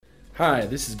Hi,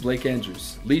 this is Blake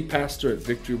Andrews, lead pastor at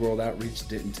Victory World Outreach,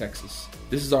 Denton, Texas.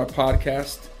 This is our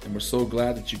podcast, and we're so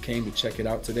glad that you came to check it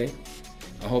out today.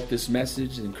 I hope this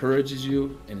message encourages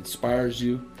you and inspires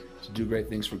you to do great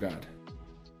things for God.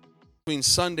 Between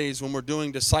Sundays when we're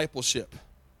doing discipleship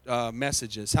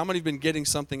messages. How many have been getting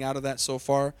something out of that so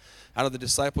far, out of the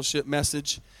discipleship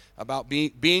message about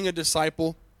being a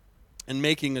disciple and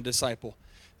making a disciple?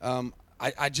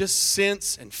 I just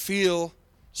sense and feel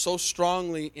so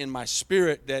strongly in my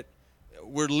spirit that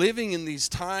we're living in these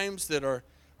times that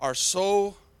are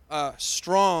so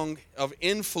strong of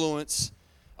influence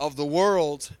of the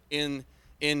world in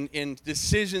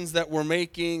decisions that we're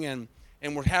making, and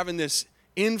we're having this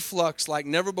influx like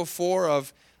never before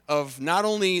of not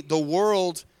only the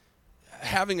world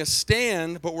having a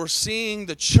stand, but we're seeing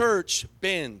the church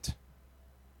bend.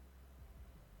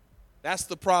 That's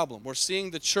the problem. We're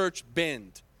seeing the church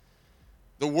bend.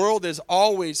 The world has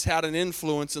always had an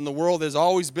influence, and the world has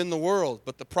always been the world.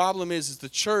 But the problem is the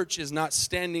church is not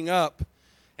standing up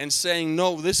and saying,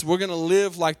 no, we're going to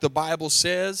live like the Bible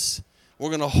says. We're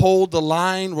going to hold the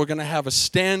line. We're going to have a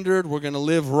standard. We're going to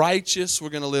live righteous. We're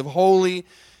going to live holy.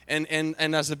 And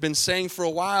as I've been saying for a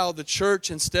while, the church,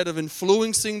 instead of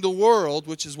influencing the world,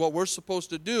 which is what we're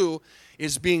supposed to do,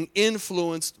 is being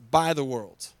influenced by the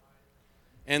world.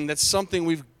 And that's something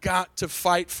we've got to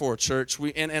fight for, church.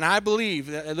 And I believe,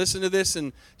 listen to this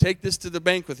and take this to the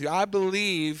bank with you. I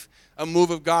believe a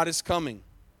move of God is coming.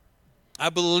 I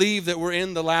believe that we're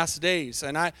in the last days.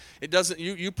 And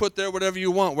you put there whatever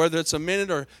you want, whether it's a minute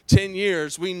or 10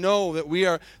 years. We know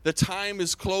that the time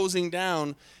is closing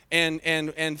down,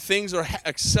 and things are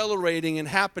accelerating and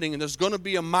happening, and there's going to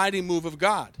be a mighty move of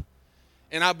God.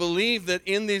 And I believe that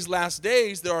in these last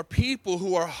days, there are people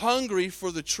who are hungry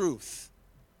for the truth.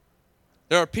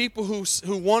 There are people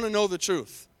who want to know the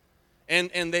truth, and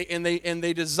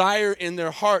they desire in their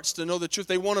hearts to know the truth.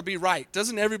 They want to be right.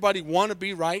 Doesn't everybody want to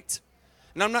be right?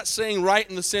 And I'm not saying right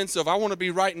in the sense of I want to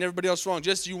be right and everybody else wrong.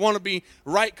 Just you want to be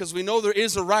right because we know there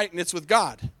is a right, and it's with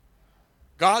God.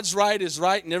 God's right is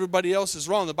right and everybody else is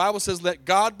wrong. The Bible says, let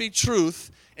God be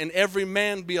truth and every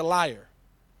man be a liar.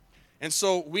 And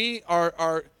so we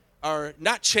are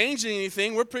not changing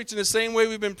anything. We're preaching the same way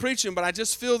we've been preaching, but I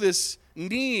just feel this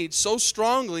need so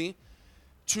strongly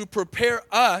to prepare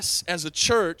us as a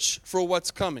church for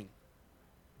what's coming.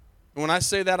 And when I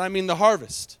say that, I mean the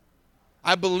harvest.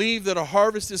 I believe that a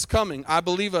harvest is coming. I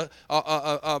believe a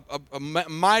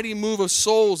mighty move of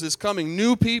souls is coming.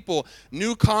 New people,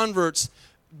 new converts,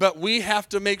 but we have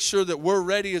to make sure that we're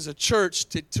ready as a church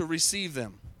to receive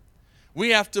them.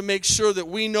 We have to make sure that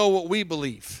we know what we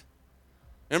believe.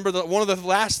 Remember, one of the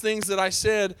last things that I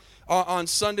said on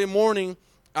Sunday morning,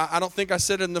 I don't think I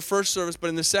said it in the first service, but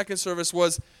in the second service,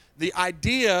 was the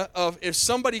idea of if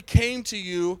somebody came to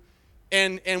you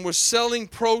and was selling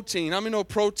protein. I mean,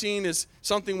 protein is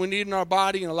something we need in our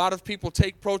body, and a lot of people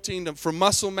take protein for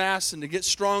muscle mass and to get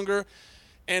stronger.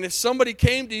 And if somebody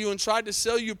came to you and tried to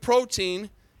sell you protein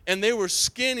and they were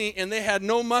skinny and they had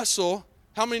no muscle,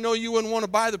 how many know you wouldn't want to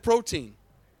buy the protein?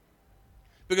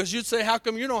 Because you'd say, how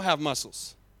come you don't have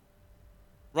muscles?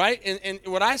 Right? And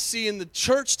what I see in the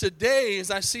church today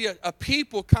is I see a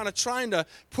people kind of trying to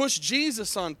push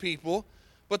Jesus on people,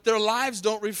 but their lives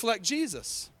don't reflect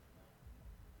Jesus.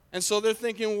 And so they're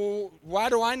thinking, well, why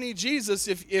do I need Jesus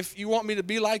if you want me to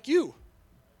be like you?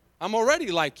 I'm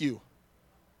already like you.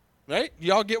 Right?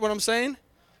 Y'all get what I'm saying?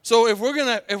 So if we're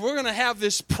gonna have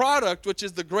this product, which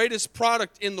is the greatest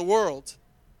product in the world,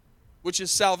 which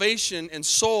is salvation and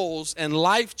souls and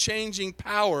life-changing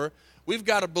power, we've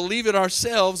got to believe it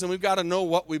ourselves, and we've got to know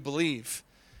what we believe.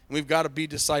 And we've got to be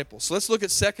disciples. So let's look at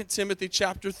 2 Timothy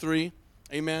chapter 3.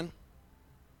 Amen.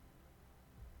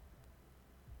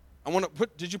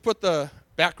 Did you put the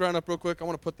background up real quick? I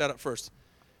want to put that up first.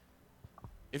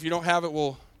 If you don't have it,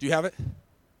 do you have it?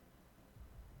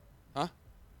 Huh?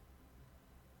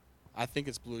 I think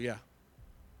it's blue, yeah.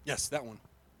 Yes, that one.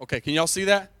 Okay, can y'all see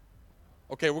that?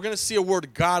 Okay, we're going to see a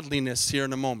word godliness here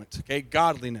in a moment. Okay,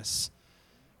 godliness.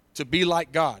 To be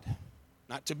like God.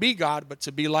 Not to be God, but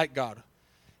to be like God.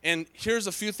 And here's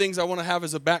a few things I want to have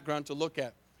as a background to look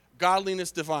at.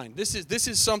 Godliness divine. This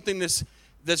is something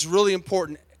that's really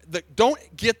important. Don't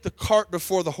get the cart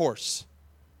before the horse.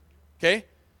 Okay?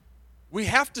 We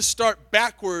have to start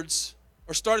backwards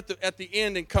or start at the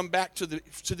end and come back to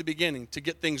the beginning to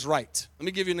get things right. Let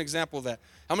me give you an example of that.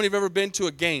 How many have ever been to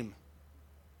a game?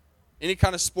 Any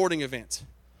kind of sporting event?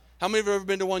 How many have ever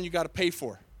been to one you got to pay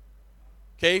for?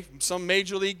 Okay, some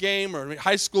major league game or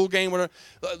high school game, whatever.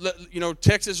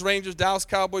 Texas Rangers, Dallas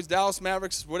Cowboys, Dallas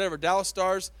Mavericks, whatever, Dallas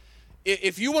Stars.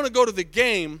 If you want to go to the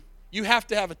game, you have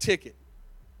to have a ticket,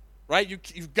 right?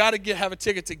 You've got to have a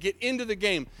ticket to get into the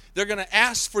game. They're going to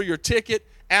ask for your ticket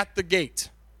at the gate.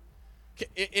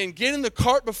 And getting the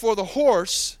cart before the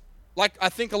horse, like I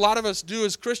think a lot of us do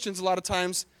as Christians a lot of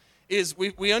times, is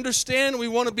we understand we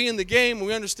want to be in the game,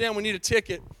 we understand we need a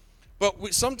ticket, but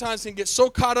we sometimes can get so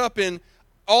caught up in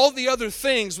all the other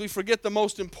things, we forget the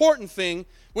most important thing,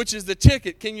 which is the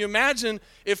ticket. Can you imagine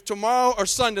if tomorrow or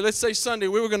Sunday, let's say Sunday,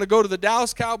 we were going to go to the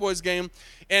Dallas Cowboys game,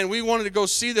 and we wanted to go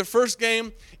see their first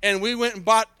game, and we went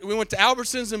to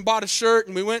Albertsons and bought a shirt,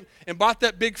 and we went and bought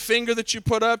that big finger that you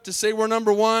put up to say we're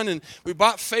number one, and we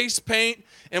bought face paint,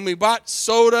 and we bought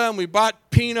soda, and we bought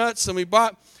peanuts, and we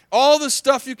bought all the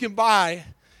stuff you can buy,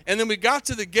 and then we got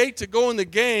to the gate to go in the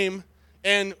game,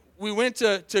 and we went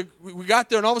we got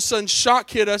there, and all of a sudden shock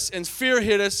hit us and fear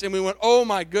hit us, and we went, oh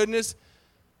my goodness,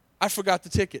 I forgot the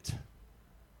ticket.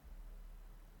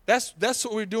 That's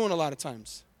what we're doing a lot of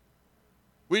times.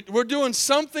 We're doing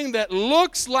something that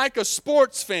looks like a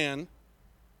sports fan.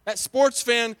 That sports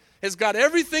fan has got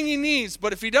everything he needs,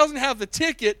 but if he doesn't have the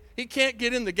ticket, he can't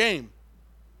get in the game.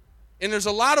 And there's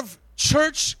a lot of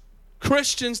church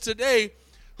Christians today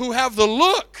who have the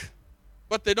look,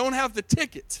 but they don't have the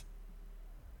ticket.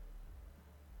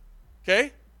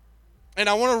 Okay? And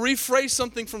I want to rephrase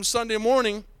something from Sunday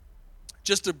morning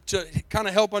just to kind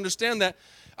of help understand that.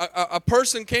 A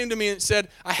person came to me and said,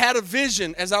 I had a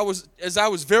vision as I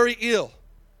was very ill.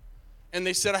 And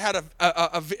they said I had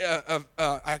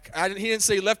he didn't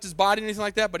say he left his body or anything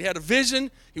like that, but he had a vision.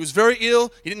 He was very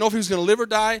ill. He didn't know if he was going to live or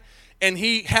die. And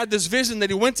he had this vision that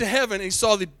he went to heaven and he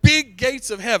saw the big gates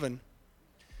of heaven.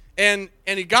 And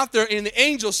he got there and the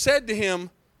angel said to him,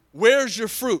 where's your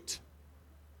fruit?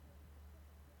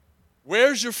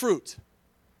 Where's your fruit?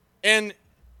 And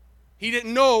he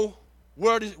didn't know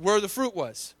where the fruit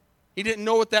was. He didn't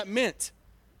know what that meant.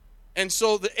 And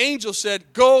so the angel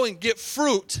said, go and get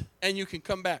fruit and you can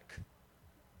come back.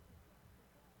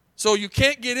 So you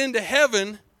can't get into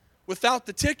heaven without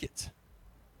the ticket.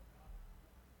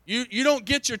 You don't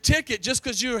get your ticket just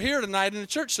because you're here tonight in the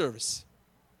church service.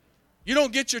 You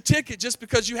don't get your ticket just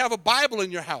because you have a Bible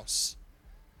in your house.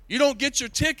 You don't get your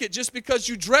ticket just because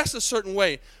you dress a certain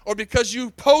way or because you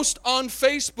post on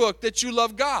Facebook that you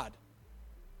love God.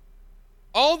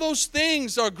 All those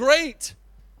things are great,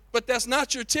 but that's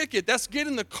not your ticket. That's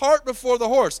getting the cart before the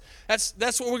horse.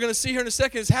 That's what we're going to see here in a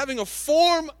second, is having a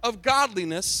form of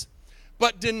godliness,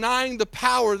 but denying the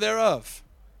power thereof.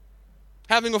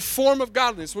 Having a form of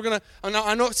godliness.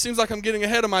 I know it seems like I'm getting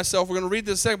ahead of myself. We're going to read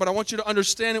this second, but I want you to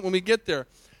understand it when we get there.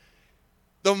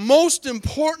 The most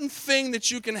important thing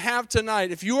that you can have tonight,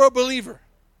 if you are a believer,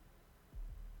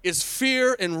 is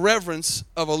fear and reverence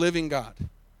of a living God.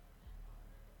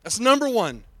 That's number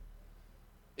one.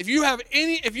 If you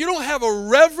don't have a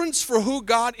reverence for who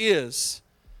God is,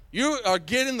 you are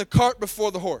getting the cart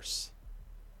before the horse.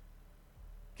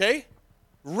 Okay?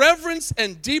 Reverence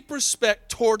and deep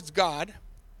respect towards God,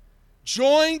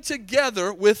 joined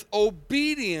together with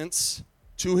obedience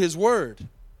to His word.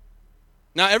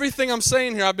 Now, everything I'm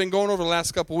saying here, I've been going over the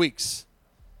last couple weeks,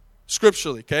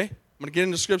 scripturally, okay? I'm going to get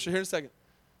into scripture here in a second.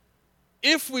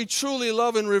 If we truly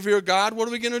love and revere God, what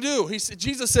are we going to do?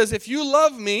 Jesus says, if you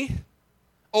love me,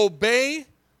 obey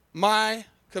my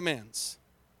commands.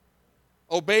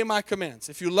 Obey my commands.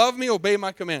 If you love me, obey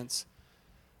my commands.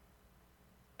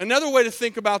 Another way to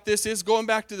think about this is, going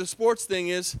back to the sports thing,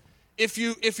 is if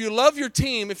you love your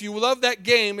team, if you love that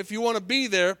game, if you want to be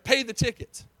there, pay the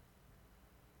ticket.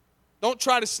 Don't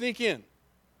try to sneak in.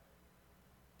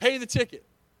 Pay the ticket.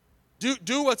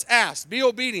 Do what's asked. Be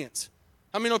obedient.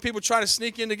 How many know people try to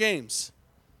sneak into games?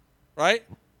 Right?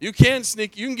 You can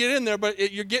get in there, but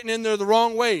you're getting in there the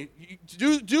wrong way.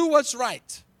 Do what's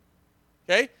right.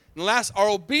 Okay? And last, our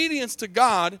obedience to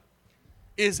God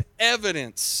is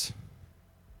evidence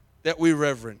that we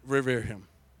revere Him.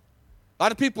 A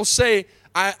lot of people say,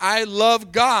 I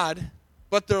love God,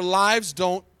 but their lives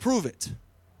don't prove it.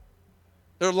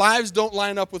 Their lives don't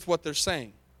line up with what they're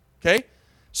saying. Okay?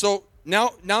 So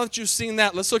now that you've seen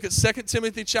that, let's look at 2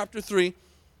 Timothy chapter 3.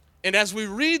 And as we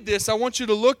read this, I want you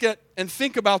to look at and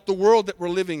think about the world that we're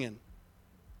living in.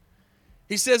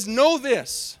 He says, know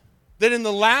this, that in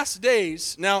the last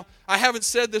days, now I haven't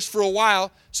said this for a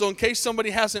while, so in case somebody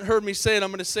hasn't heard me say it, I'm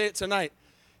going to say it tonight.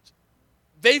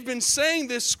 They've been saying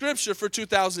this scripture for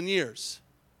 2,000 years.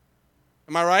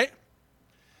 Am I right?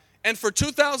 And for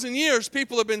 2,000 years,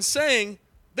 people have been saying,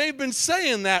 they've been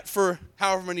saying that for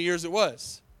however many years it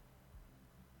was.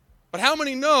 But how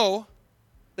many know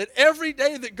that every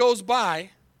day that goes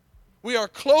by, we are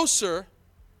closer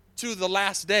to the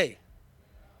last day?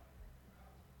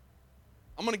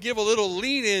 I'm going to give a little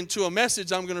lead in to a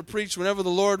message I'm going to preach whenever the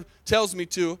Lord tells me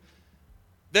to.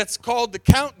 that's called the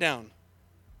countdown.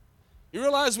 You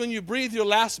realize when you breathe your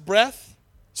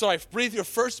breathe your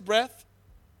first breath,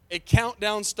 a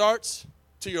countdown starts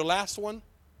to your last one?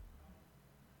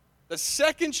 The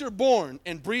second you're born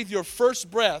and breathe your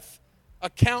first breath, a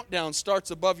countdown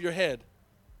starts above your head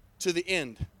to the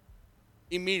end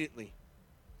immediately.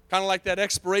 Kind of like that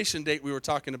expiration date we were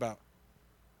talking about,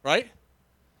 right?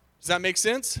 Does that make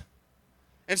sense?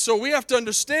 And so we have to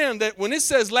understand that when it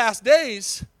says last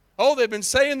days, they've been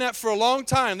saying that for a long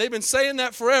time. They've been saying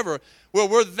that forever. Well,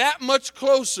 we're that much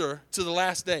closer to the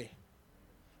last day,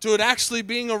 to it actually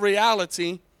being a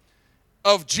reality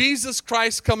of Jesus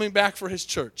Christ coming back for his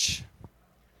church,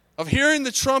 of hearing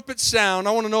the trumpet sound.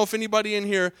 I want to know if anybody in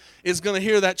here is going to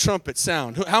hear that trumpet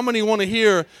sound. How many want to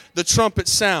hear the trumpet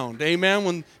sound? Amen.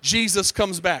 When Jesus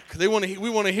comes back, we want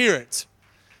to hear it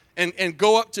and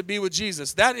go up to be with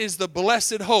Jesus. That is the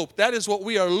blessed hope. That is what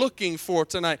we are looking for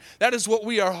tonight. That is what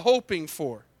we are hoping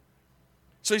for.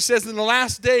 So he says, in the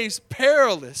last days,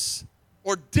 perilous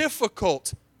or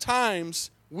difficult times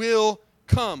will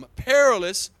come.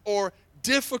 Perilous or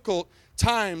difficult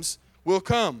times will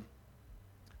come.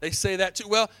 They say that too.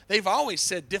 Well, they've always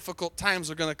said difficult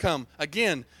times are going to come.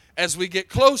 Again, as we get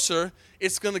closer,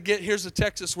 it's going to get, here's a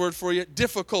Texas word for you,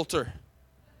 difficulter.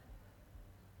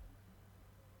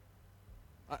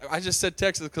 I just said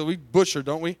Texas because we butcher,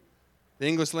 don't we? The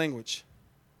English language.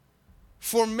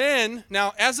 For men,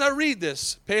 now as I read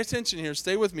this, pay attention here,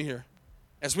 stay with me here.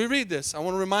 As we read this, I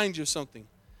want to remind you of something.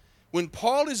 When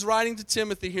Paul is writing to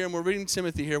Timothy here, and we're reading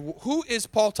Timothy here, who is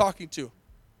Paul talking to?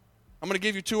 I'm going to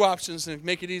give you two options and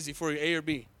make it easy for you, A or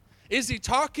B. Is he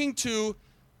talking to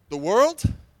the world,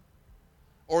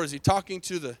 or is he talking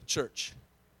to the church?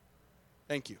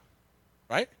 Thank you.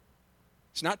 Right?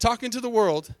 He's not talking to the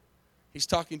world. He's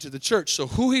talking to the church. So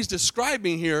who he's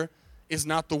describing here is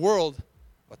not the world,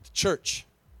 but the church.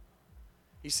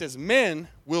 He says, men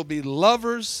will be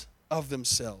lovers of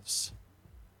themselves,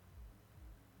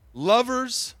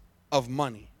 lovers of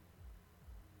money,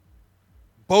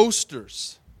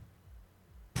 boasters,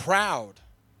 proud,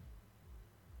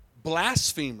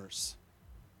 blasphemers,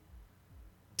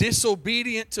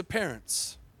 disobedient to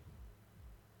parents,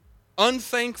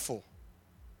 unthankful,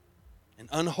 and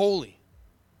unholy,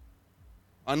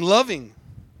 unloving,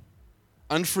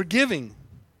 unforgiving,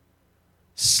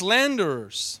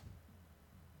 slanderers,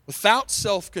 without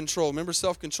self-control. Remember,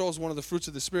 self-control is one of the fruits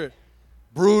of the Spirit.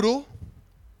 Brutal,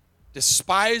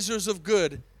 despisers of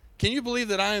good. Can you believe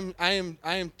that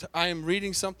I am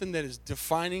reading something that is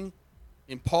defining,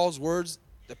 in Paul's words,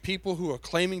 the people who are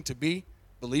claiming to be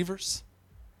believers?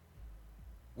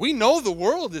 We know the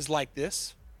world is like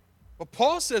this, but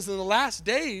Paul says in the last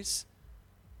days,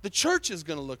 the church is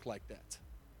going to look like that.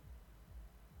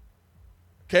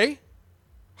 Okay?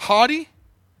 Haughty,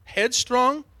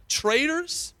 headstrong,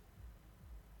 traitors.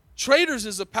 Traitors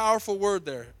is a powerful word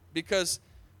there, because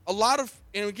a lot of,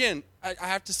 and again, I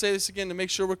have to say this again to make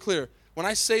sure we're clear. When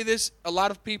I say this, a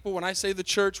lot of people, when I say the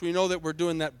church, we know that we're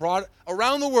doing that broad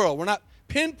around the world. We're not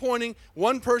pinpointing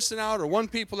one person out or one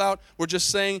people out. We're just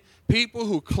saying people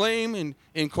who claim,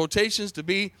 in quotations, to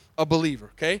be a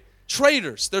believer, okay?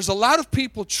 Traitors. There's a lot of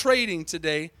people trading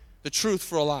today the truth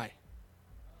for a lie.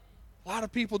 A lot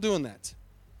of people doing that.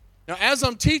 Now, as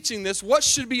I'm teaching this, what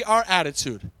should be our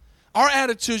attitude? Our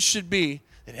attitude should be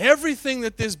that everything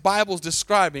that this Bible is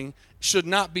describing should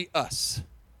not be us.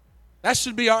 That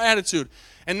should be our attitude.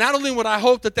 And not only would I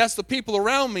hope that that's the people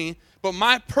around me, but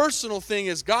my personal thing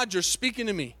is, God, you're speaking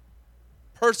to me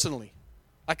personally.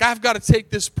 Like, I've got to take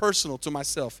this personal to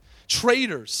myself.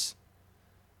 Traitors.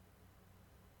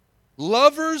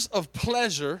 Lovers of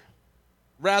pleasure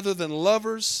rather than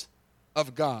lovers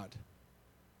of God.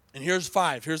 And here's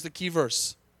 5. Here's the key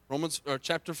verse.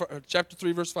 Chapter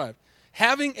 3, verse 5.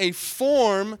 Having a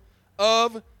form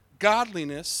of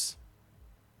godliness,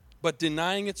 but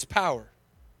denying its power.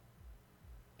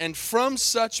 And from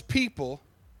such people,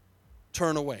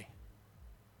 turn away.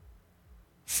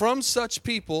 From such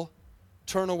people,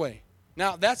 turn away.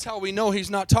 Now, that's how we know he's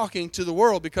not talking to the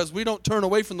world, because we don't turn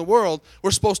away from the world.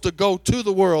 We're supposed to go to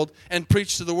the world and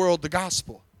preach to the world the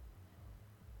gospel.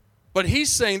 But he's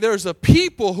saying there's a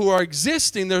people who are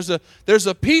existing, there's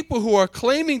a people who are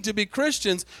claiming to be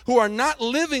Christians who are not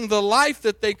living the life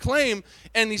that they claim.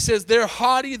 And he says they're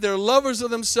haughty, they're lovers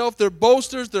of themselves, they're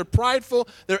boasters, they're prideful,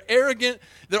 they're arrogant,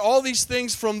 they're all these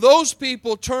things. From those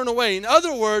people, turn away. In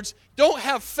other words, don't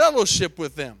have fellowship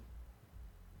with them.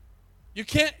 You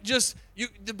can't just,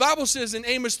 the Bible says in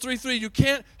Amos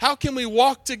 3:3, how can we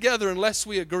walk together unless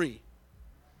we agree?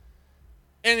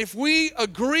 And if we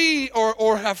agree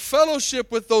or have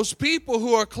fellowship with those people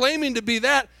who are claiming to be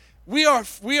that, we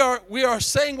are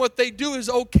saying what they do is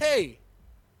okay.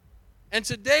 And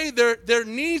today there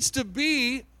needs to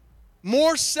be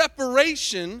more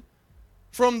separation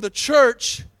from the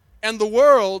church and the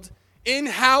world in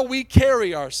how we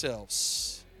carry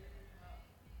ourselves.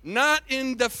 Not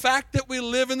in the fact that we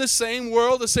live in the same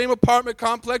world, the same apartment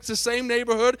complex, the same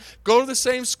neighborhood, go to the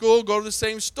same school, go to the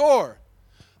same store.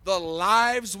 The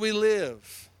lives we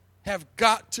live have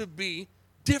got to be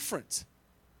different.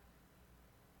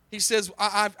 He says,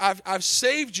 I've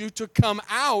saved you to come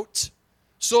out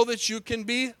so that you can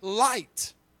be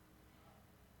light.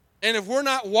 And if we're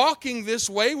not walking this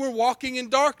way, we're walking in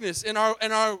darkness. And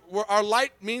our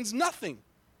light means nothing.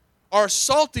 Our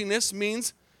saltiness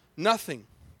means nothing.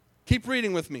 Keep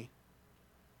reading with me.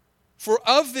 For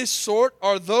of this sort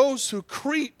are those who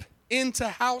creep into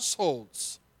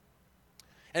households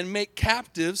and make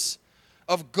captives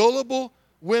of gullible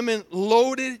women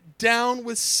loaded down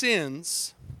with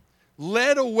sins,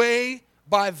 led away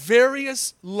by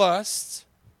various lusts,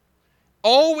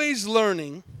 always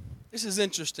learning. This is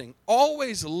interesting.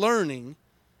 Always learning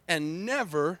and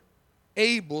never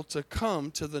able to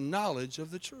come to the knowledge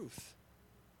of the truth.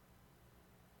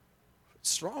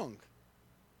 Strong.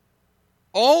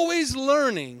 Always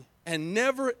learning and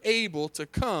never able to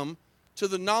come to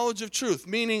the knowledge of truth.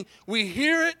 Meaning we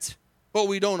hear it, but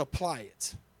we don't apply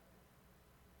it.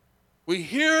 We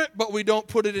hear it, but we don't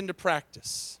put it into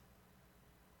practice.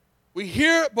 We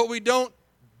hear it, but we don't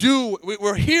do.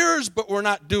 We're hearers, but we're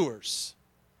not doers.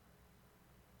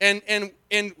 And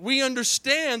we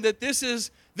understand that this is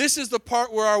the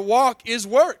part where our walk is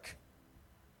work.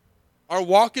 Our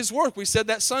walk is work. We said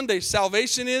that Sunday.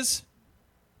 Salvation is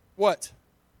what?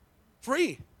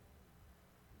 Free.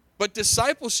 But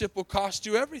discipleship will cost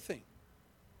you everything.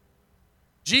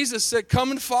 Jesus said,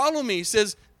 come and follow me. He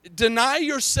says, deny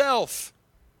yourself.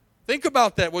 Think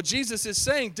about that. What Jesus is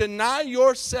saying, deny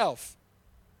yourself.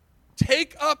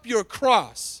 Take up your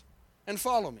cross and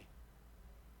follow me.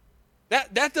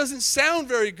 That doesn't sound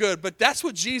very good, but that's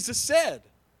what Jesus said.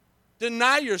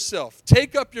 Deny yourself.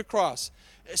 Take up your cross.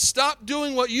 Stop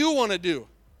doing what you want to do.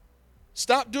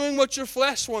 Stop doing what your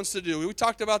flesh wants to do. We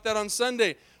talked about that on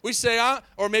Sunday. We say,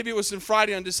 or maybe it was in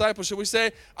Friday on discipleship, we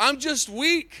say, I'm just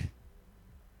weak.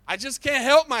 I just can't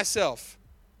help myself.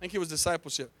 I think it was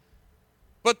discipleship.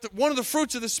 But one of the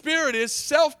fruits of the Spirit is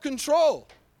self-control,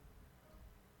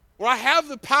 where I have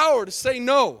the power to say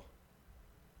no.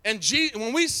 And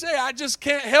when we say, I just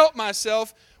can't help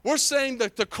myself, we're saying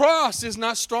that the cross is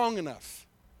not strong enough.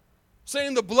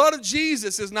 Saying the blood of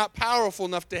Jesus is not powerful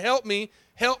enough to help me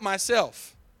help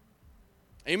myself.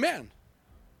 Amen.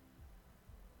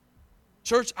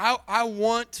 Church, I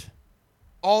want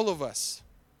all of us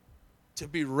to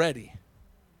be ready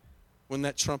when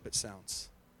that trumpet sounds.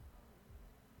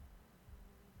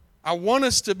 I want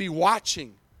us to be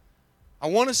watching. I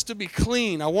want us to be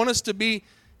clean. I want us to be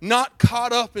not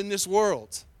caught up in this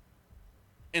world.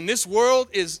 And this world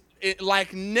is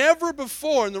like never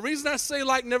before. And the reason I say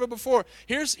like never before,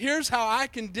 here's how I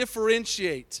can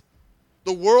differentiate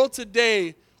the world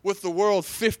today with the world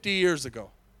 50 years ago.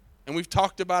 And we've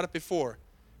talked about it before.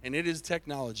 And it is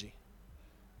technology.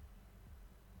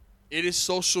 It is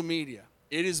social media.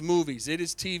 It is movies. It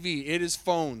is TV. It is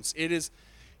phones.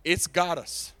 It's got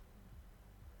us.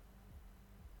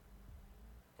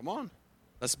 Come on.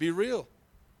 Let's be real.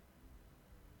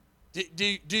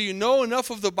 Do you know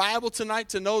enough of the Bible tonight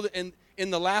to know that in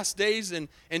the last days and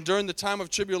during the time of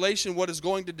tribulation, what is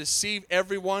going to deceive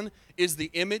everyone is the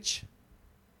image?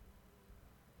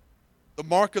 The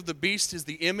mark of the beast is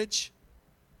the image.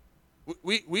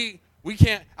 We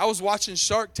can't. I was watching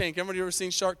Shark Tank. Everybody ever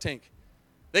seen Shark Tank?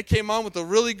 They came on with a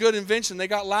really good invention. They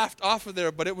got laughed off of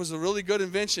there, but it was a really good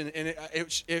invention, and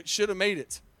it should have made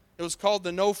it. It was called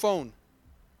the no phone.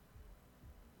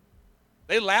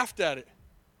 They laughed at it.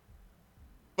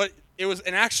 But it was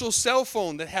an actual cell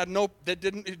phone that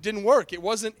didn't work. It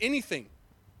wasn't anything.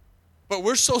 But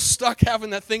we're so stuck having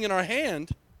that thing in our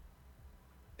hand,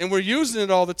 and we're using it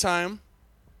all the time.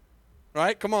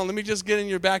 Right? Come on, let me just get in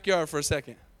your backyard for a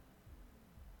second.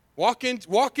 Walk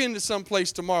into some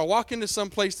place tomorrow. Walk into some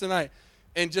place tonight,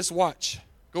 and just watch.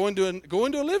 Go into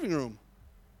a living room,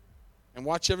 and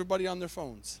watch everybody on their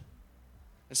phones.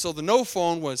 And so the no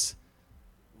phone was,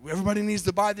 everybody needs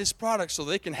to buy this product so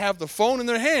they can have the phone in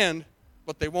their hand,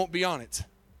 but they won't be on it.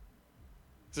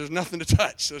 There's nothing to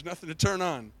touch. There's nothing to turn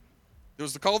on. It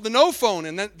was called the no phone,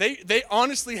 and then they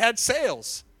honestly had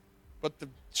sales, but the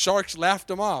sharks laughed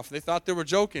them off. They thought they were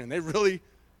joking. They really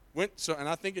went so, and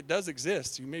I think it does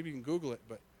exist. Maybe you can Google it,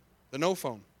 but the no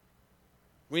phone.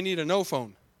 We need a no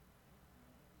phone.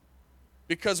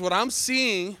 Because what I'm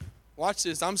seeing, watch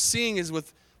this, I'm seeing is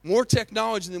with more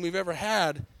technology than we've ever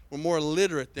had. We're more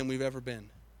illiterate than we've ever been.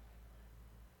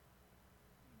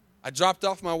 I dropped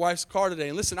off my wife's car today,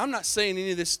 and listen, I'm not saying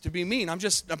any of this to be mean. I'm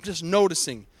just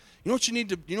noticing. You know what you need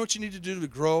to do to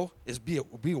grow is be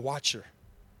a watcher.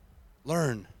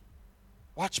 Learn.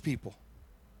 Watch people.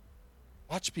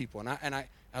 Watch people. And I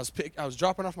was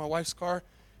dropping off my wife's car,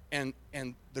 and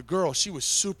the girl, she was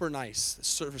super nice. The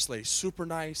service lady, super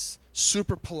nice,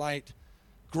 super polite,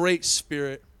 great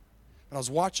spirit. And I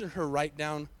was watching her write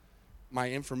down my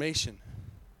information,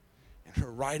 and her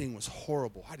writing was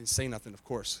horrible. I didn't say nothing, of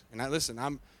course. And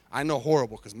I know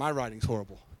horrible because my writing's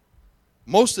horrible.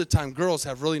 Most of the time, girls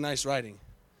have really nice writing.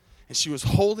 And she was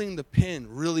holding the pen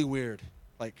really weird,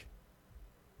 like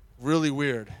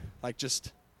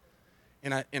just.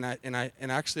 And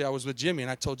actually, I was with Jimmy,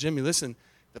 and I told Jimmy, listen,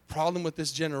 the problem with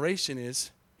this generation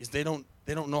is they don't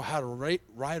know how to read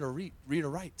or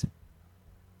write.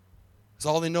 Because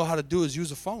all they know how to do is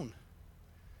use a phone.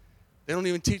 They don't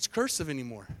even teach cursive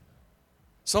anymore.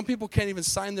 Some people can't even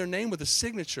sign their name with a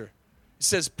signature. It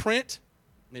says print,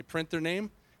 and they print their name.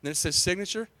 And then it says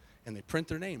signature, and they print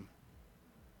their name.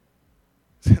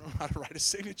 They don't know how to write a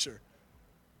signature.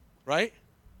 Right?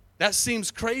 That seems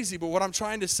crazy, but what I'm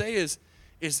trying to say is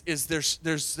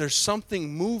there's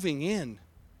something moving in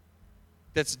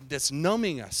that's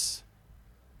numbing us.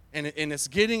 And it's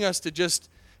getting us to just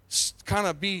kind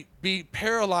of be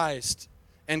paralyzed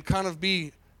and kind of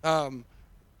be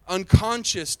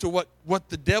unconscious to what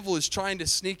the devil is trying to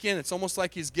sneak in. It's almost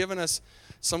like he's given us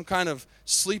some kind of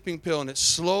sleeping pill, and it's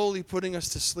slowly putting us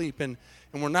to sleep, and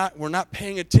we're not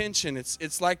paying attention.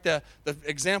 It's like the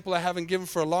example I haven't given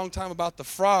for a long time about the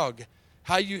frog.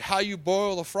 How you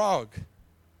boil a frog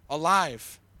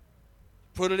alive.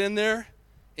 Put it in there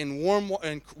in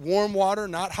warm water,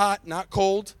 not hot, not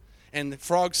cold, and the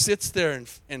frog sits there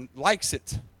and likes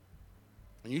it.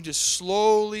 And you just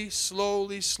slowly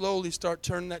start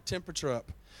turning that temperature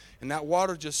up. And that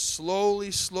water just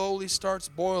slowly starts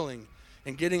boiling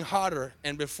and getting hotter.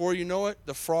 And before you know it,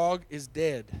 the frog is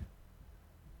dead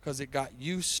because it got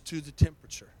used to the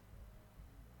temperature.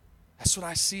 That's what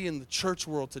I see in the church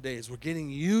world today, is we're getting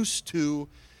used to,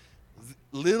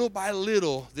 little by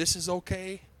little, this is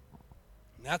okay,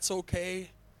 and that's okay,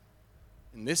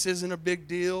 and this isn't a big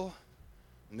deal,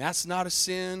 and that's not a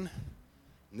sin,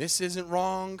 and this isn't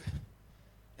wrong.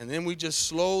 And then we just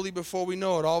slowly, before we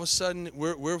know it, all of a sudden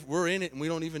we're in it and we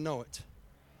don't even know it.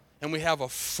 And we have a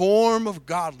form of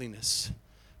godliness,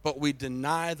 but we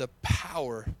deny the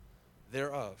power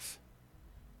thereof.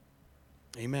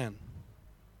 Amen.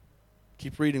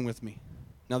 Keep reading with me.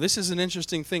 Now, this is an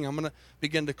interesting thing. I'm going to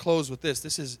begin to close with this.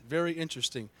 This is very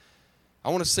interesting. I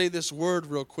want to say this word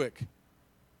real quick.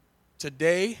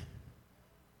 Today,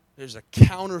 there's a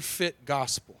counterfeit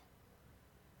gospel.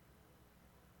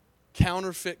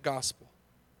 Counterfeit gospel.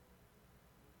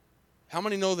 How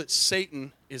many know that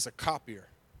Satan is a copier?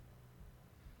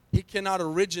 He cannot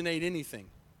originate anything.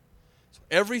 So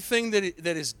everything that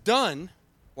is done,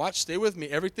 stay with me,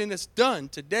 everything that's done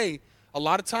today, a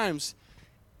lot of times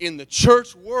in the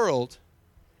church world,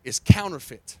 is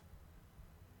counterfeit.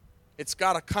 It's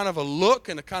got a kind of a look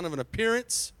and a kind of an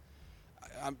appearance.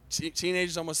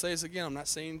 Teenagers, I'm going to say this again. I'm not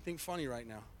saying anything funny right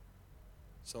now.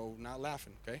 So not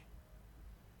laughing, okay?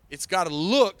 It's got a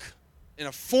look in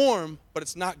a form, but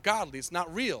it's not godly. It's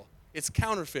not real. It's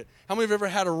counterfeit. How many of you have ever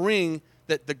had a ring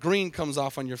that the green comes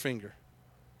off on your finger?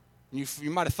 And you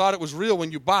might have thought it was real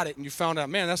when you bought it, and you found out,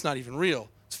 man, that's not even real.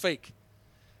 It's fake.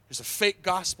 There's a fake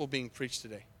gospel being preached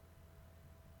today.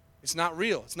 It's not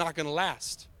real. It's not going to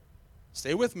last.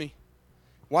 Stay with me.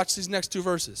 Watch these next two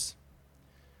verses.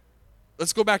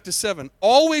 Let's go back to 7.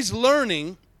 Always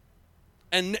learning,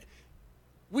 and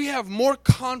we have more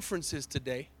conferences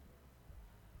today.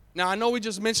 Now, I know we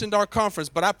just mentioned our conference,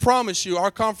 but I promise you our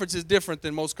conference is different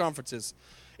than most conferences.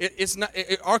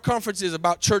 Our conference is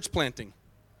about church planting.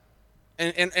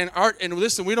 And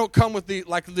listen, we don't come with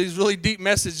these really deep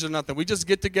messages or nothing. We just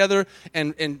get together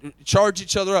and charge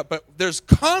each other up. But there's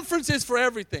conferences for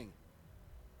everything.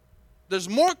 There's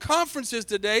more conferences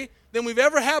today than we've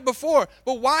ever had before.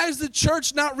 But why is the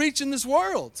church not reaching this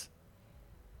world?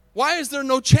 Why is there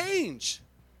no change?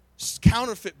 It's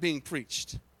counterfeit being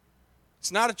preached.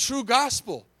 It's not a true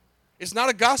gospel. It's not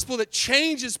a gospel that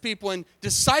changes people and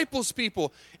disciples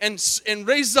people and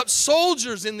raises up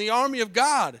soldiers in the army of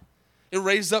God. It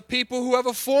raises up people who have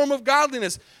a form of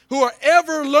godliness, who are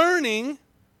ever learning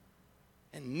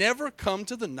and never come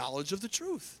to the knowledge of the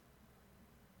truth.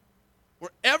 We're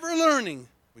ever learning.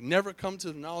 We never come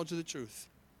to the knowledge of the truth.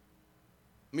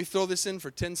 Let me throw this in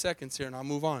for 10 seconds here, and I'll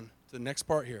move on to the next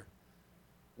part here.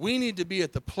 We need to be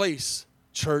at the place,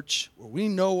 church, where we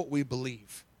know what we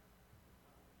believe.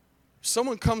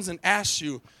 someone comes and asks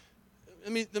you,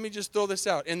 let me just throw this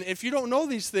out. And if you don't know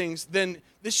these things, then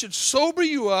this should sober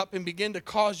you up and begin to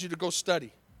cause you to go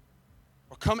study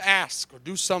or come ask or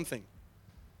do something.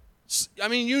 I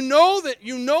mean, you know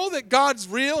that God's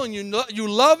real and you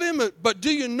love him, but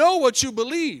do you know what you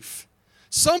believe?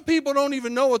 Some people don't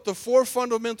even know what the 4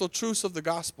 fundamental truths of the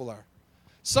gospel are.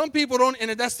 Some people don't, and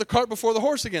that's the cart before the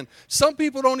horse again. Some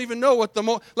people don't even know what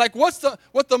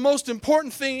the most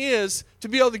important thing is to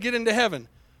be able to get into heaven.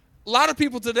 A lot of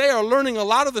people today are learning a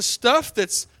lot of the stuff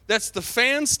that's the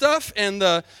fan stuff and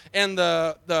the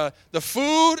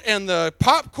food and the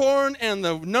popcorn and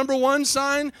the number 1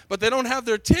 sign, but they don't have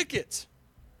their ticket.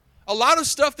 A lot of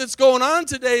stuff that's going on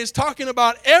today is talking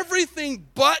about everything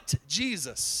but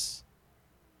Jesus.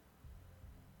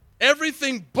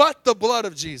 Everything but the blood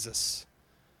of Jesus.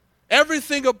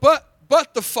 Everything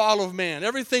but the fall of man.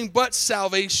 Everything but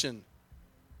salvation.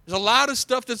 There's a lot of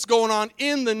stuff that's going on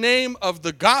in the name of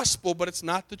the gospel, but it's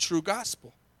not the true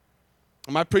gospel.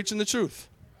 Am I preaching the truth?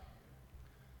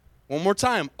 One more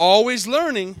time. Always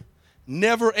learning,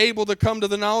 never able to come to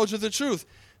the knowledge of the truth.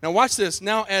 Now watch this.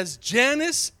 Now as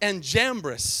Jannes and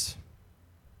Jambres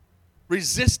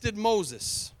resisted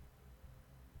Moses,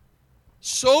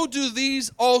 so do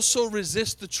these also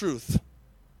resist the truth.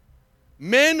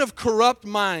 Men of corrupt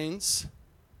minds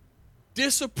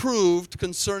disapproved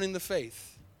concerning the faith.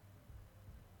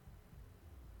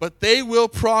 But they will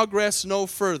progress no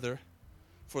further,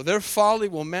 for their folly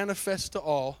will manifest to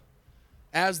all,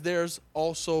 as theirs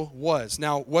also was.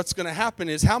 Now, what's going to happen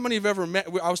is, how many have ever met?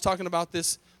 I was talking about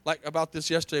this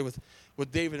yesterday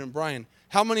with David and Brian.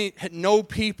 How many know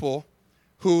people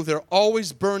who they're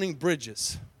always burning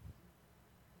bridges?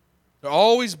 They're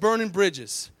always burning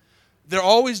bridges. They're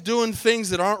always doing things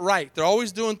that aren't right. They're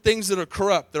always doing things that are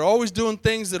corrupt. They're always doing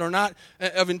things that are not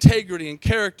of integrity and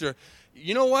character.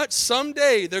 You know what?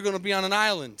 Someday they're going to be on an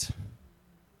island.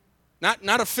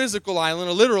 Not a physical island,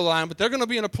 a literal island, but they're going to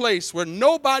be in a place where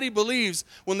nobody believes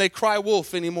when they cry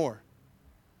wolf anymore.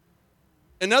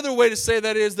 Another way to say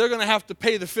that is they're going to have to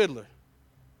pay the fiddler.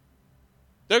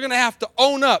 They're going to have to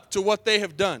own up to what they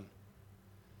have done.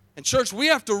 And church, we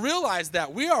have to realize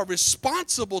that we are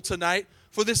responsible tonight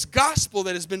for this gospel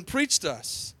that has been preached to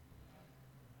us.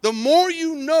 The more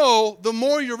you know, the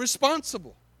more you're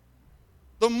responsible.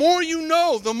 The more you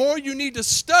know, the more you need to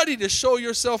study to show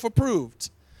yourself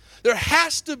approved. There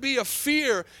has to be a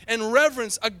fear and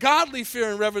reverence, a godly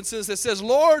fear and reverence that says,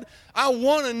 Lord, I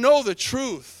want to know the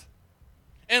truth.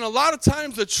 And a lot of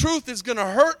times the truth is going to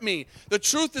hurt me. The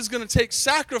truth is going to take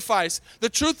sacrifice. The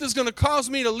truth is going to cause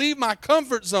me to leave my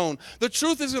comfort zone. The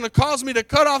truth is going to cause me to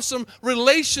cut off some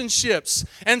relationships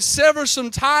and sever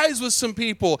some ties with some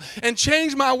people and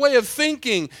change my way of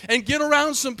thinking and get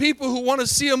around some people who want to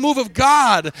see a move of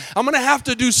God. I'm going to have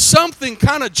to do something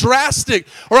kind of drastic,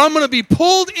 or I'm going to be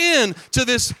pulled in to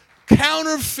this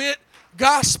counterfeit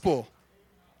gospel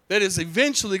that is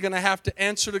eventually going to have to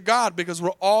answer to God, because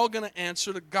we're all going to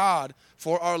answer to God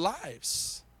for our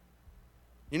lives.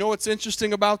 You know what's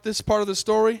interesting about this part of the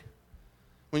story?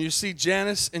 When you see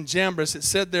Jannes and Jambres, it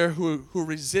said there who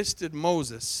resisted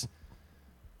Moses.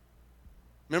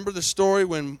 Remember the story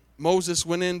when Moses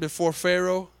went in before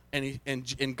Pharaoh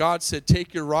and God said,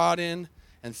 take your rod in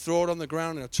and throw it on the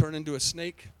ground and it'll turn into a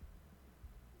snake?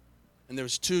 And there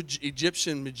was 2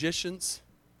 Egyptian magicians,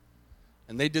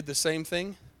 and they did the same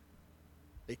thing.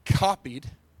 They copied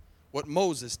what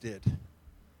Moses did.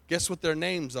 Guess what their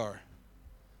names are?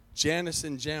 Jannes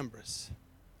and Jambres.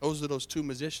 Those are those 2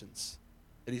 musicians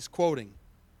that he's quoting.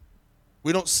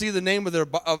 We don't see the name of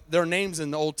their names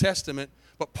in the Old Testament,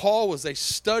 but Paul was a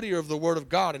studier of the Word of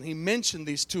God, and he mentioned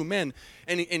these 2 men,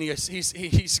 and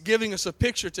he's giving us a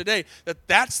picture today that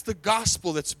that's the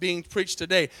gospel that's being preached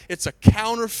today. It's a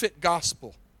counterfeit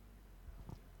gospel.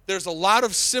 There's a lot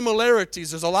of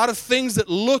similarities. There's a lot of things that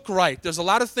look right. There's a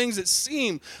lot of things that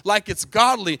seem like it's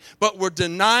godly, but we're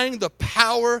denying the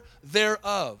power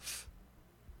thereof.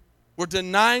 We're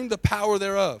denying the power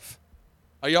thereof.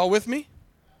 Are y'all with me?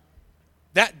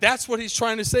 That's what he's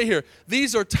trying to say here.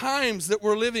 These are times that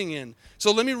we're living in.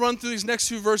 So let me run through these next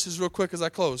few verses real quick as I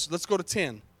close. Let's go to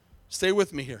 10. Stay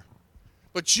with me here.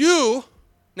 But you,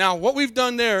 now what we've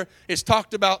done there is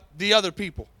talked about the other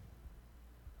people.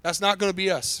 That's not going to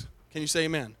be us. Can you say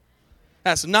amen?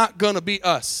 That's not going to be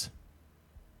us.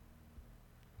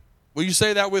 Will you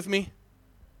say that with me?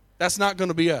 That's not going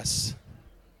to be us.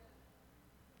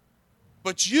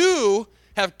 But you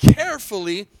have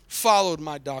carefully followed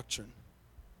my doctrine,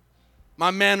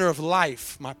 my manner of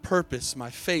life, my purpose,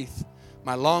 my faith,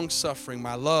 my long-suffering,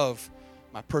 my love,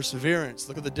 my perseverance.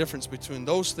 Look at the difference between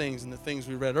those things and the things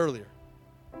we read earlier.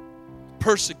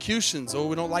 Persecutions, oh,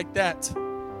 we don't like that.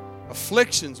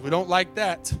 Afflictions, we don't like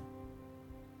that.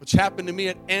 Which happened to me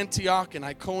at Antioch and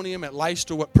Iconium, at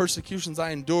Lystra, what persecutions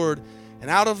I endured. And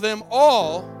out of them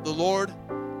all, the Lord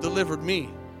delivered me.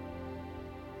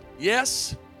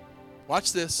 Yes,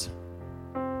 watch this.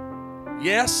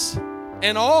 Yes,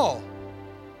 and all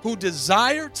who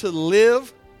desire to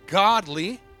live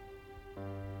godly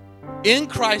in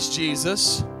Christ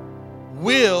Jesus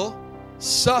will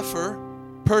suffer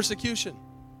persecution.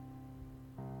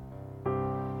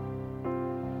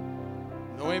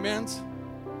 No amens?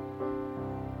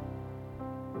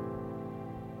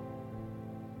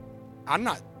 I'm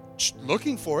not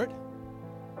looking for it.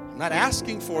 I'm not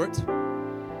asking for it.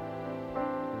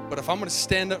 But if I'm going to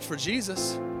stand up for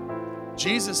Jesus,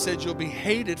 Jesus said you'll be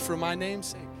hated for my name's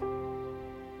sake.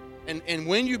 And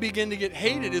when you begin to get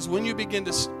hated is when you begin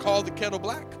to call the kettle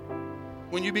black.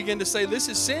 When you begin to say, this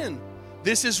is sin.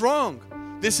 This is wrong.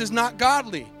 This is not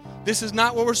godly. This is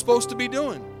not what we're supposed to be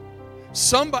doing.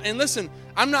 Somebody, and listen,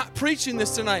 I'm not preaching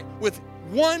this tonight with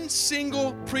one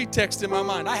single pretext in my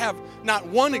mind. I have not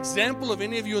one example of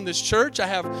any of you in this church. I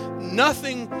have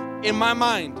nothing in my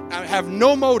mind. I have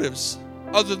no motives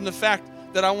other than the fact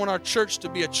that I want our church to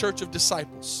be a church of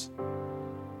disciples.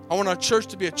 I want our church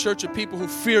to be a church of people who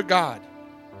fear God,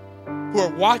 who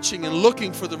are watching and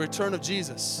looking for the return of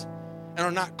Jesus, and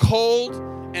are not cold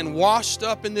and washed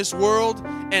up in this world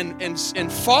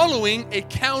and following a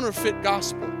counterfeit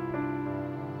gospel.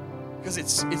 Because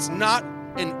it's not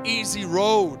an easy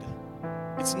road.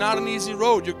 It's not an easy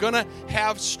road. You're going to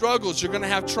have struggles. You're going to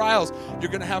have trials.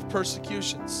 You're going to have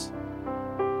persecutions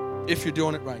if you're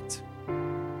doing it right.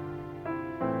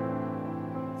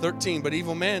 13, but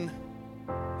evil men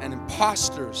and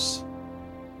imposters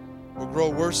will grow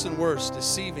worse and worse,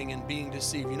 deceiving and being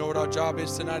deceived. You know what our job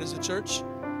is tonight as a church?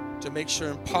 To make sure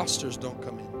imposters don't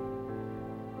come in.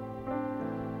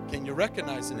 Can you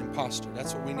recognize an imposter?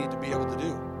 That's what we need to be able to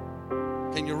do.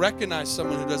 Can you recognize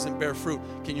someone who doesn't bear fruit?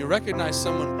 Can you recognize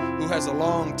someone who has a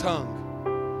long tongue,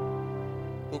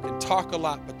 who can talk a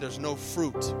lot but there's no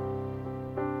fruit?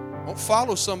 Don't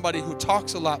follow somebody who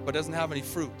talks a lot but doesn't have any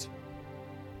fruit.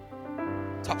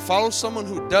 Follow someone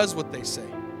who does what they say.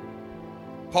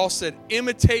 Paul said,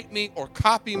 imitate me or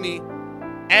copy me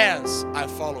as I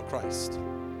follow Christ.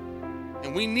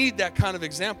 And we need that kind of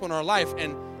example in our life.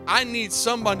 And I need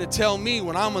someone to tell me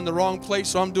when I'm in the wrong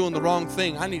place or I'm doing the wrong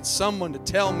thing. I need someone to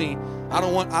tell me I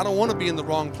don't want to be in the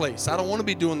wrong place. I don't want to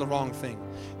be doing the wrong thing.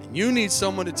 And you need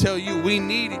someone to tell you we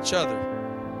need each other.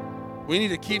 We need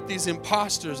to keep these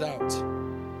imposters out.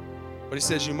 But he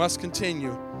says you must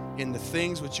continue in the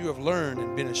things which you have learned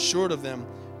and been assured of them,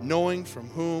 knowing from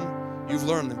whom you've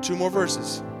learned them. 2 more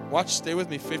verses. Watch, stay with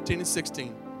me, 15 and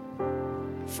 16.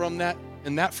 From that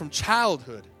from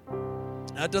childhood.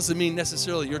 That doesn't mean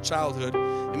necessarily your childhood.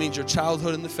 It means your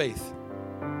childhood in the faith.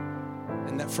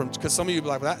 And that because some of you be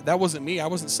like, that wasn't me. I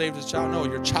wasn't saved as a child. No,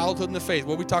 your childhood in the faith.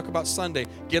 What we talk about Sunday,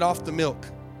 get off the milk.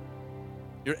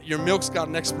 Your milk's got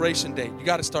an expiration date. You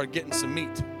got to start getting some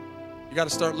meat. You got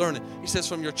to start learning. He says,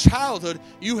 from your childhood,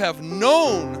 you have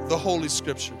known the Holy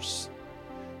Scriptures,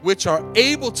 which are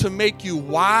able to make you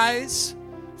wise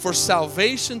for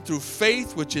salvation through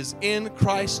faith, which is in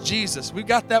Christ Jesus. We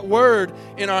got that word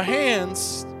in our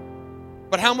hands,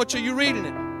 but how much are you reading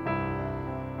it?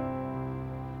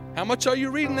 How much are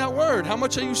you reading that word? How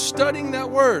much are you studying that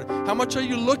word? How much are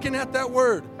you looking at that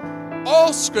word?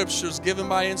 All Scripture is given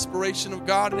by inspiration of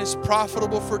God and is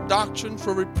profitable for doctrine,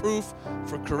 for reproof,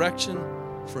 for correction,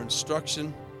 for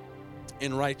instruction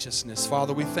in righteousness.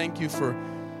 Father, we thank you for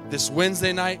this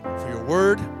Wednesday night, for your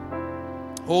word.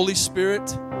 Holy Spirit,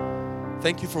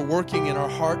 thank you for working in our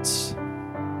hearts.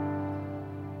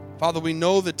 Father, we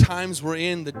know the times we're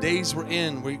in, the days we're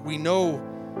in. We know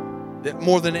that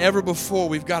more than ever before,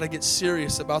 we've got to get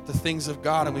serious about the things of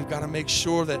God, and we've got to make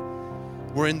sure that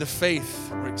we're in the faith.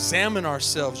 We examine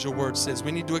ourselves, your word says.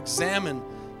 We need to examine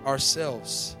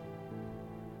ourselves.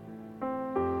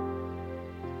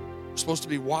 We're supposed to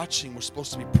be watching. We're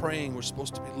supposed to be praying. We're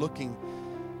supposed to be looking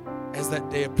as that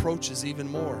day approaches even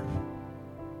more.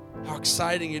 How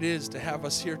exciting it is to have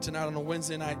us here tonight on a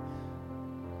Wednesday night,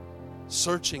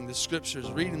 searching the Scriptures,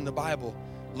 reading the Bible,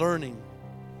 learning,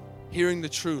 hearing the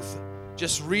truth,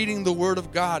 just reading the Word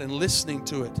of God and listening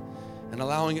to it and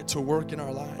allowing it to work in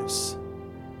our lives.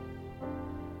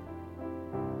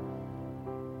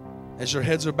 As your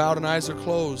heads are bowed and eyes are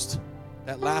closed,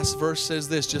 that last verse says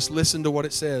this. Just listen to what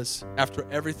it says after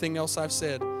everything else I've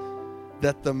said.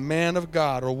 That the man of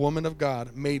God or woman of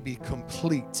God may be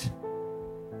complete,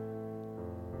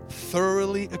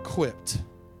 thoroughly equipped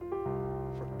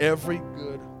for every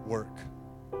good work.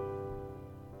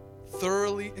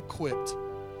 thoroughly equipped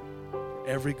for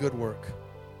every good work.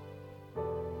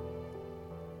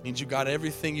 Means you got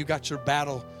everything. You got your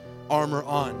battle armor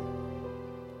on.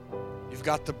 You've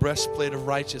got the breastplate of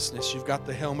righteousness. You've got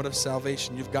the helmet of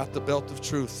salvation. You've got the belt of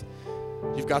truth.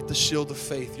 You've got the shield of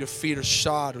faith. Your feet are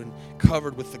shod and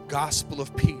covered with the gospel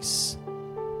of peace.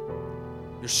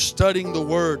 You're studying the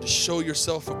word to show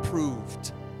yourself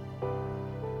approved.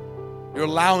 You're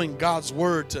allowing God's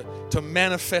word to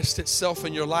manifest itself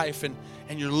in your life, and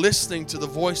you're listening to the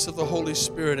voice of the Holy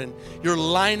Spirit, and you're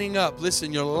lining up,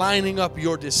 listen, you're lining up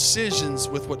your decisions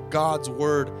with what God's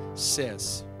word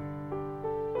says.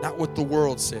 Not what the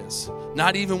world says.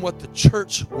 Not even what the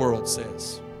church world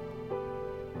says.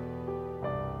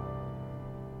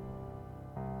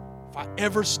 If I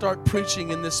ever start preaching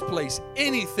in this place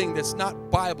anything that's not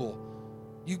Bible,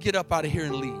 you get up out of here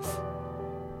and leave.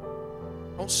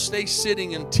 Don't stay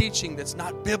sitting and teaching that's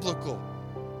not biblical.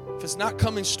 If it's not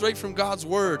coming straight from God's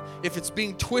word, if it's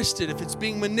being twisted, if it's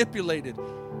being manipulated,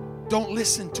 don't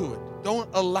listen to it. Don't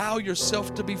allow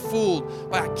yourself to be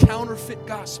fooled by a counterfeit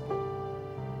gospel.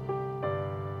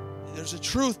 There's a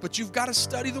truth, but you've got to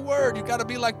study the word. You've got to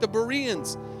be like the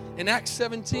Bereans in Acts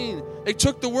 17. They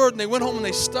took the word and they went home and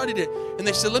they studied it. And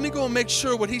they said, let me go and make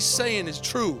sure what he's saying is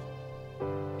true.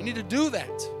 You need to do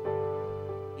that.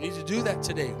 You need to do that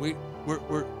today.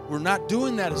 We're not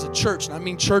doing that as a church. And I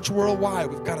mean church worldwide.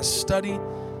 We've got to study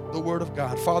the word of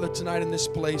God. Father, tonight in this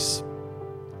place,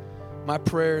 my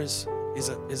prayer is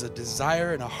a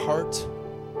desire and a heart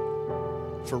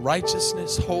for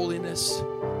righteousness, holiness,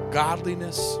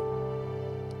 godliness,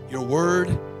 your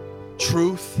word,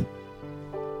 truth.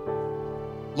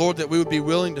 Lord, that we would be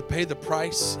willing to pay the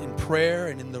price in prayer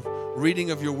and in the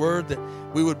reading of your word, that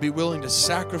we would be willing to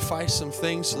sacrifice some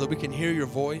things so that we can hear your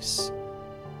voice.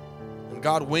 And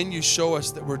God, when you show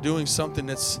us that we're doing something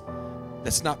that's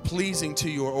not pleasing to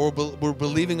you, or we're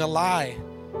believing a lie,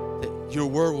 that your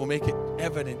word will make it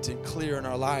evident and clear in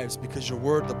our lives, because your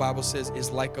word, the Bible says,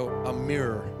 is like a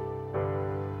mirror.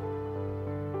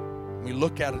 We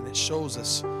look at it and it shows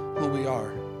us who we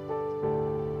are.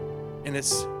 And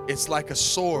it's like a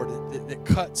sword that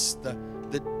cuts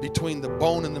between the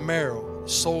bone and the marrow, the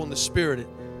soul and the spirit.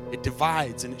 It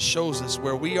divides and it shows us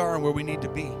where we are and where we need to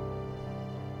be.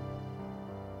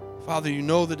 Father, you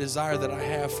know the desire that I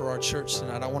have for our church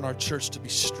tonight. I want our church to be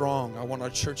strong. I want our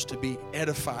church to be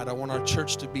edified. I want our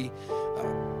church to be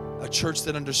a church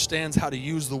that understands how to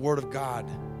use the word of God.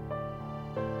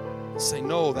 Say,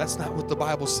 no, that's not what the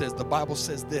Bible says. The Bible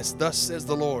says this. Thus says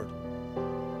the Lord.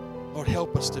 Lord,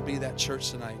 help us to be that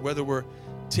church tonight. Whether we're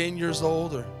 10 years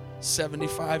old or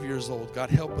 75 years old, God,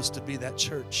 help us to be that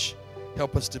church.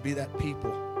 Help us to be that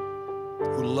people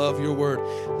who love your word.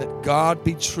 Let God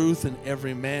be truth and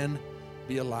every man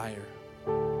be a liar.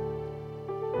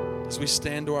 As we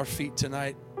stand to our feet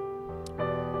tonight,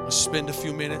 we'll spend a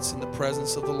few minutes in the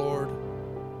presence of the Lord.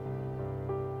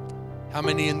 How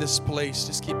many in this place,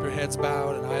 just keep your heads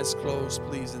bowed and eyes closed,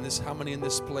 please. How many in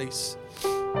this place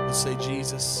will say,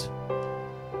 Jesus,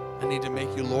 I need to make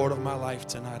you Lord of my life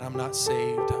tonight. I'm not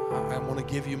saved. I want to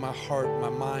give you my heart, my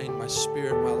mind, my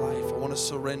spirit, my life. I want to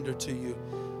surrender to you.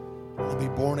 I want to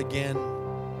be born again.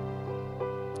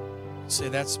 Say,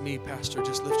 that's me, Pastor.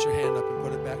 Just lift your hand up and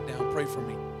put it back down. Pray for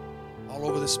me. All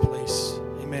over this place.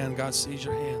 Amen. God sees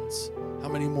your hands. How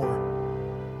many more?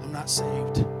 I'm not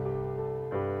saved.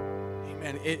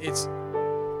 Amen.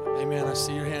 Amen. I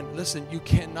see your hand. Listen, you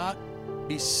cannot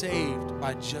be saved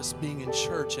by just being in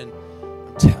church. And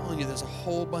I'm telling you, there's a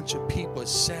whole bunch of people, as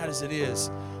sad as it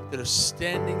is, that are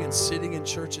standing and sitting in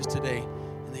churches today,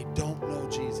 and they don't know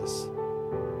Jesus.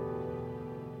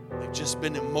 They've just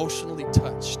been emotionally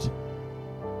touched.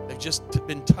 They've just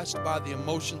been touched by the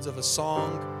emotions of a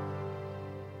song.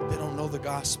 They don't know the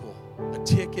gospel. A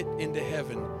ticket into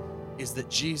heaven is that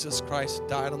Jesus Christ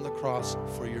died on the cross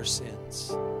for your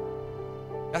sins.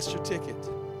 That's your ticket.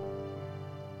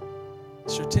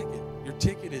 That's your ticket. Your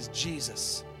ticket is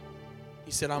Jesus.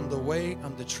 He said, I'm the way,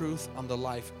 I'm the truth, I'm the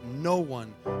life. No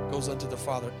one goes unto the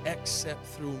Father except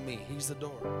through me. He's the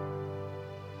door.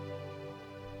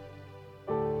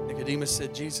 Nicodemus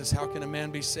said, Jesus, how can a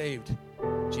man be saved?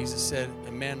 Jesus said,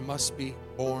 a man must be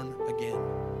born again.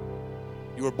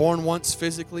 You were born once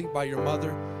physically by your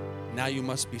mother. Now you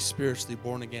must be spiritually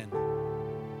born again.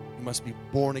 You must be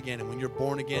born again. And when you're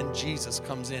born again, Jesus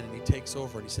comes in and he takes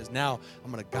over and he says, now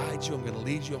I'm going to guide you. I'm going to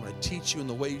lead you. I'm going to teach you in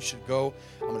the way you should go.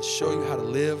 I'm going to show you how to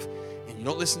live. And you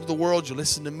don't listen to the world. You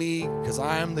listen to me, because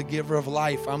I am the giver of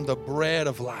life. I'm the bread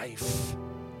of life.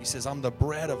 He says, I'm the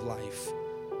bread of life.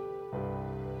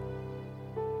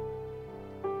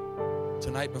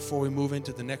 Tonight, before we move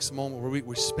into the next moment where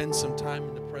we spend some time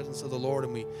in the presence of the Lord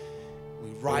and We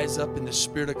rise up in the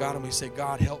Spirit of God and we say,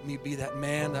 God, help me be that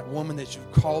man, that woman that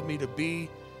you've called me to be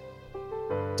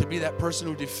that person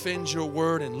who defends your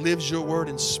word and lives your word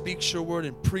and speaks your word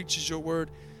and preaches your word.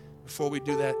 Before we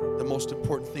do that, the most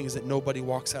important thing is that nobody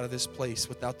walks out of this place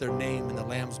without their name in the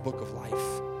Lamb's Book of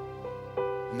Life.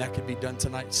 And that could be done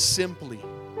tonight simply.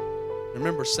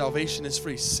 Remember, salvation is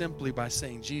free simply by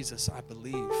saying, Jesus, I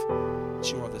believe that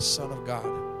you are the Son of God,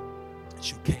 that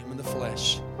you came in the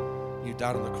flesh, you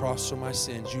died on the cross for my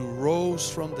sins, you rose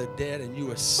from the dead, and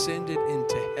you ascended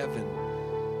into heaven,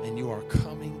 and you are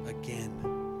coming again.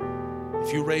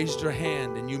 If you raised your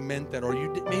hand and you meant that, or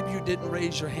maybe you didn't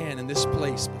raise your hand in this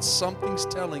place, but something's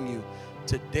telling you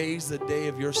today's the day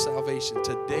of your salvation.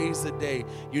 Today's the day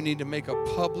you need to make a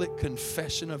public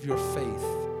confession of your faith.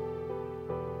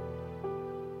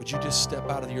 Would you just step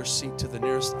out of your seat to the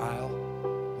nearest aisle?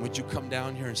 Would you come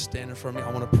down here and stand in front of me?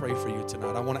 I want to pray for you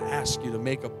tonight. I want to ask you to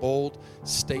make a bold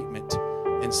statement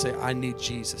and say, I need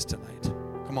Jesus tonight.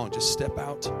 Come on, just step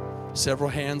out. Several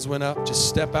hands went up. Just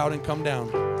step out and come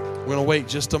down. We're going to wait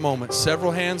just a moment.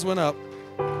 Several hands went up.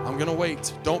 I'm going to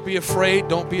wait. Don't be afraid.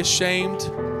 Don't be ashamed.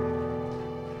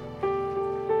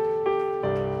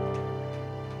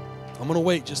 I'm going to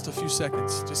wait just a few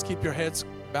seconds. Just keep your heads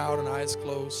bowed and eyes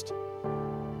closed.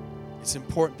 It's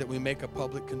important that we make a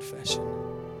public confession.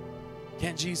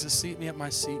 Can't Jesus seat me at my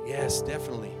seat? Yes,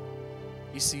 definitely.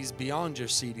 He sees beyond your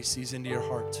seat. He sees into your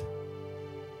heart.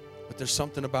 But there's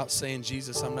something about saying,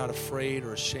 Jesus, I'm not afraid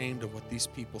or ashamed of what these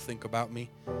people think about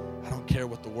me. I don't care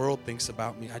what the world thinks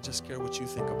about me. I just care what you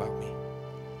think about me.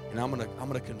 And I'm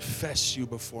gonna confess you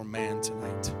before man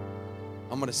tonight.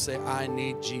 I'm gonna say, I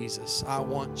need Jesus. I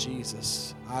want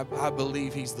Jesus. I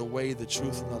believe he's the way, the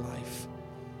truth, and the life.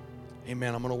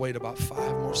 Amen. I'm going to wait about 5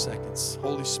 more seconds.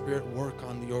 Holy Spirit, work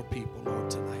on your people,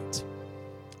 Lord, tonight.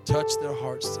 Touch their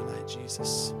hearts tonight,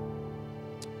 Jesus.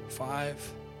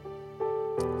 5,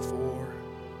 4,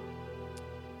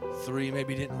 3.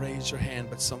 Maybe you didn't raise your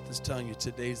hand, but something's telling you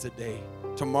today's the day.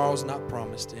 Tomorrow's not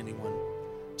promised to anyone.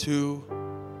 2,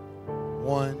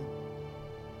 1.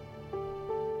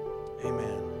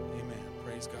 Amen. Amen.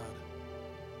 Praise God.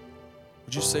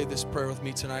 Would you say this prayer with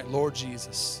me tonight? Lord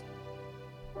Jesus,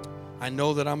 I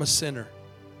know that I'm a sinner.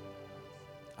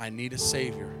 I need a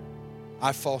Savior.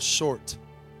 I fall short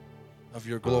of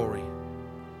your glory.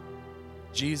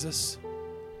 Jesus,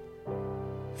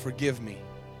 forgive me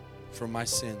for my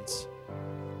sins.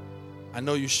 I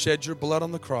know you shed your blood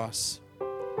on the cross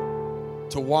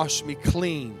to wash me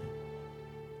clean.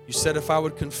 You said if I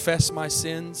would confess my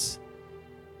sins,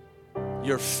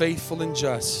 you're faithful and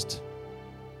just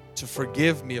to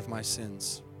forgive me of my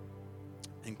sins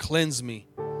and cleanse me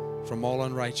from all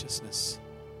unrighteousness.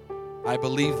 I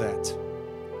believe that.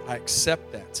 I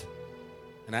accept that.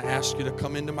 And I ask you to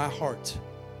come into my heart,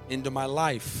 into my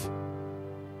life,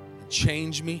 and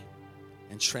change me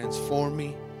and transform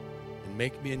me and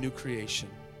make me a new creation.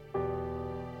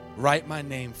 Write my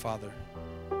name, Father,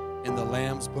 in the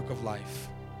Lamb's Book of Life.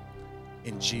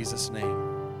 In Jesus'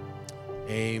 name.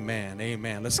 Amen.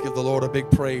 Amen. Let's give the Lord a big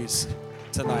praise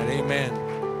tonight. Amen.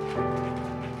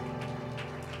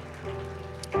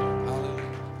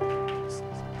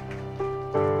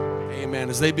 Amen.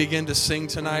 As they begin to sing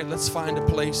tonight, let's find a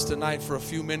place tonight for a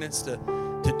few minutes to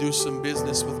do some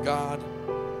business with God.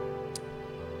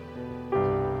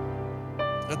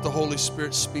 Let the Holy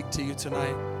Spirit speak to you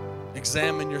tonight.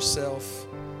 Examine yourself.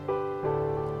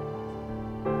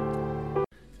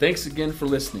 Thanks again for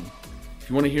listening. If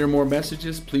you want to hear more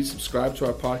messages, please subscribe to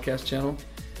our podcast channel.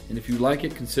 And if you like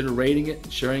it, consider rating it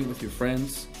and sharing it with your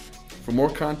friends. For more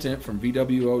content from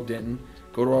VWO Denton,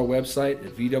 go to our website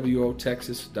at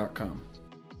vwotexas.com.